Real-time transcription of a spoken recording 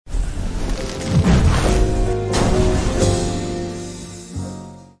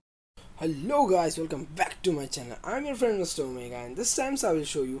Hello guys, welcome back to my channel. I'm your friend Mr. Omega, and this time I will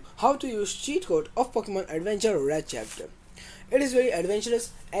show you how to use cheat code of Pokemon Adventure Red Chapter. It is very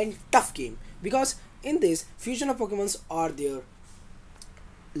adventurous and tough game because in this fusion of Pokemons are there,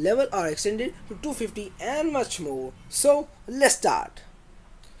 level are extended to 250 and much more. So let's start.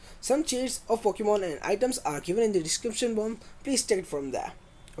 Some cheats of Pokemon and items are given in the description box. Please take it from there.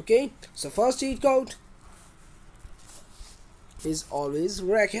 Okay, so first cheat code is always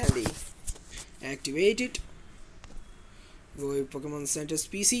rare candy. Activate it. Go to Pokemon Center's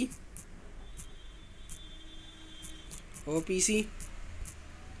PC or PC.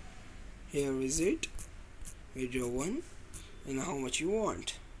 Here is it. Withdraw one and how much you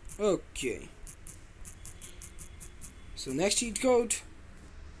want. Okay. So next cheat code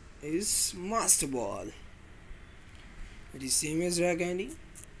is Master Ball. It is same as rare candy.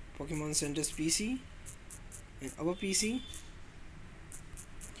 Pokemon Center's PC and our PC.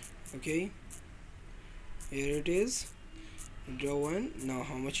 Okay, here it is. Draw one. Now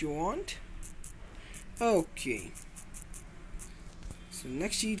how much you want? Okay, so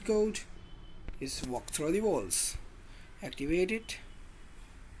next cheat code is walk through the walls. Activate it.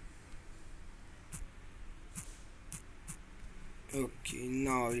 Okay,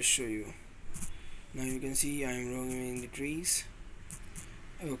 now I will show you. Now you can see I am roaming in the trees.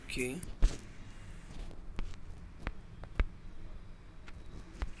 Okay,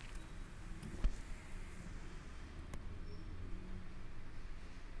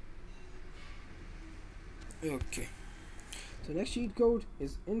 okay, so next cheat code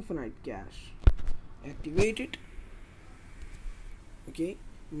is infinite cache. Activate it. Okay,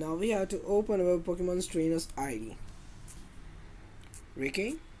 now we have to open our Pokemon trainer's ID.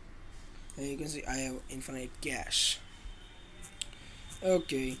 Okay, and you can see I have infinite cache.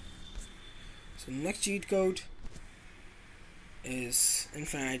 Okay, so next cheat code is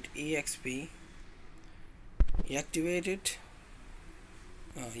infinite exp. Activate it.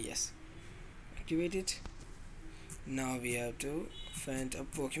 Yes, activate it. Now we have to find a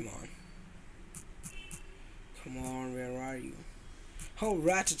Pokemon. Come on, where are you? Oh,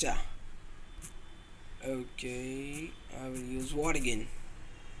 Rattata. Okay, I will use what again?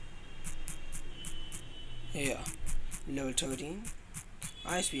 Here, level 13.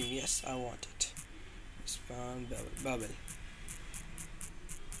 Ice Beam, yes, I want it. Spawn bubble.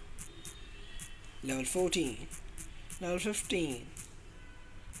 Level 14. Level 15.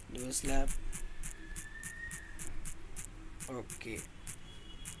 Level Slap. Okay,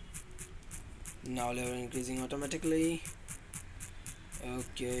 now level increasing automatically.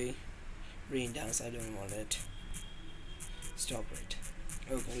 Okay, rain dance, I don't want it. Stop it.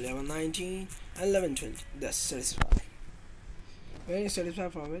 Okay, level 19 and level 20. That's satisfied. When you're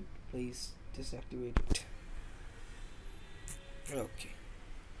satisfied from it, please disactivate it. Okay,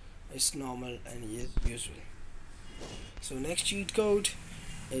 it's normal and usual. So next cheat code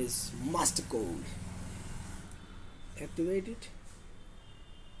is Master Code. Activate it.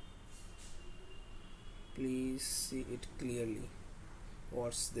 Please see it clearly.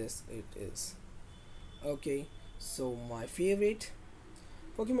 What's this? It is. Okay, so my favorite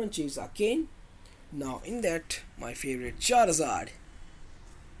Pokemon cheats are Kane. Now in that, my favorite Charizard.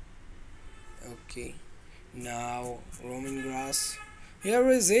 Okay, now roaming grass. Here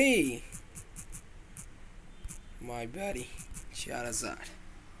is he, my buddy Charizard.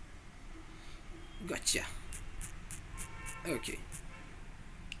 Gotcha. Okay,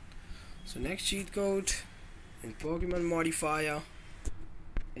 so next cheat code in Pokemon modifier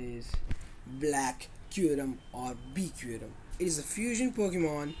is Black Kyurem or B Kyurem. It is a fusion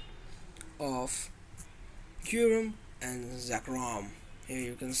Pokemon of Kyurem and Zekrom. Here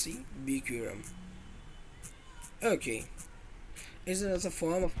you can see B Kyurem. Okay, it is a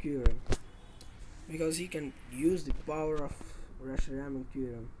form of Kyurem because he can use the power of Reshiram and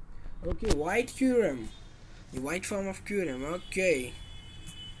Kyurem. Okay, White Kyurem. The white form of Kyurem. Okay,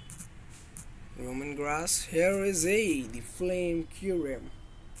 Roman grass. Here is the flame Kyurem.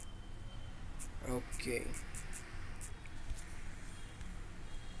 Okay,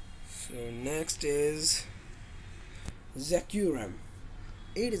 so next is Zekrom.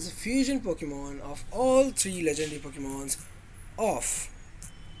 It is a fusion Pokemon of all three legendary Pokemons of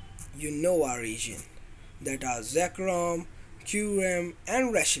Unova region, that are Zekrom, Kyurem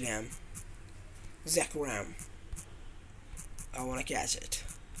and Reshiram. Zekrom, I wanna catch it.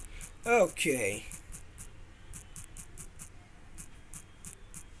 Okay,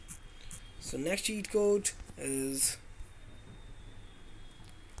 so next cheat code is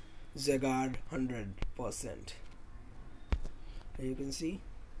Zygarde 100%. You can see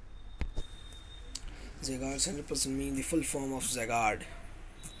Zygarde 100% mean the full form of Zygarde.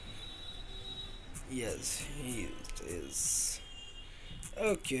 Yes, he is.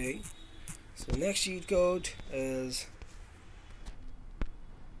 Okay, so next cheat code is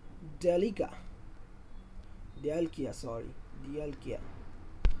Delika. Delkia.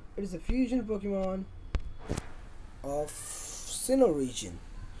 It is a fusion Pokemon of Sinnoh region,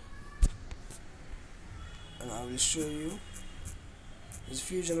 and I will show you. It's a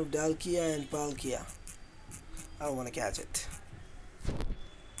fusion of Dalkia and Palkia. I want to catch it.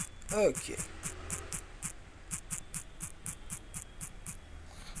 Okay.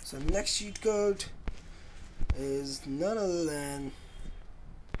 So next cheat code is none other than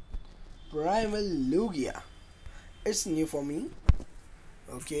Primal Lugia. It's new for me.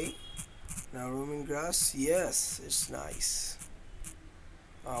 Okay. Now roaming grass. Yes, it's nice.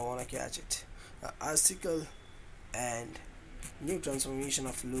 I want to catch it. Icicle and new transformation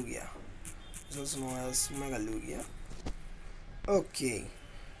of Lugia. It's also known as Mega Lugia. Okay.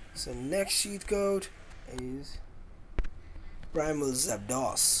 So next cheat code is Primal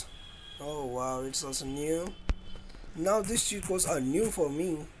Zapdos. Oh wow, it's also new. Now these cheat codes are new for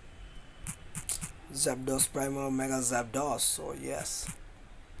me. Zapdos Primal Mega Zapdos. So yes.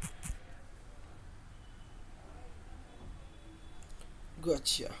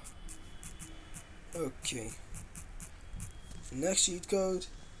 Gotcha. Okay. Next cheat code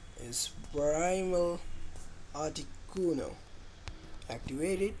is Primal Articuno.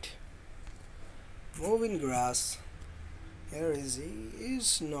 Activate it. Moving grass. Here is he.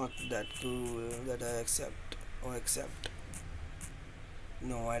 Is not that cool that I accept.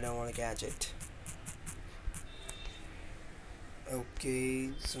 No, I don't want to catch it.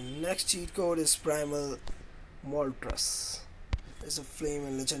 Okay, so next cheat code is Primal Moltres. It's a flame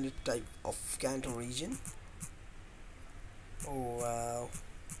and legendary type of Kanto region. Oh wow.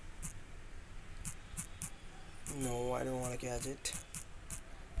 No, I don't want to catch it.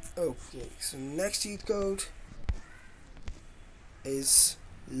 Okay, so next cheat code is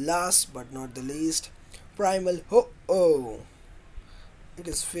last but not the least Primal Ho-Oh. It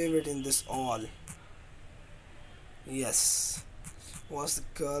is favorite in this all. Yes. What's the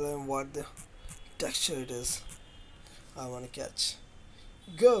color and what the texture it is? I want to catch.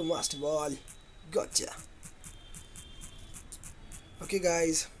 Go Master Ball. Gotcha. Okay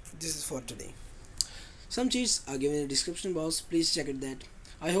guys, this is for today. Some cheats are given in the description box. Please check it that.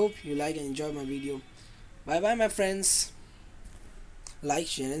 I hope you like and enjoy my video. Bye bye my friends. Like,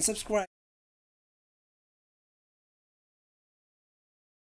 share and subscribe.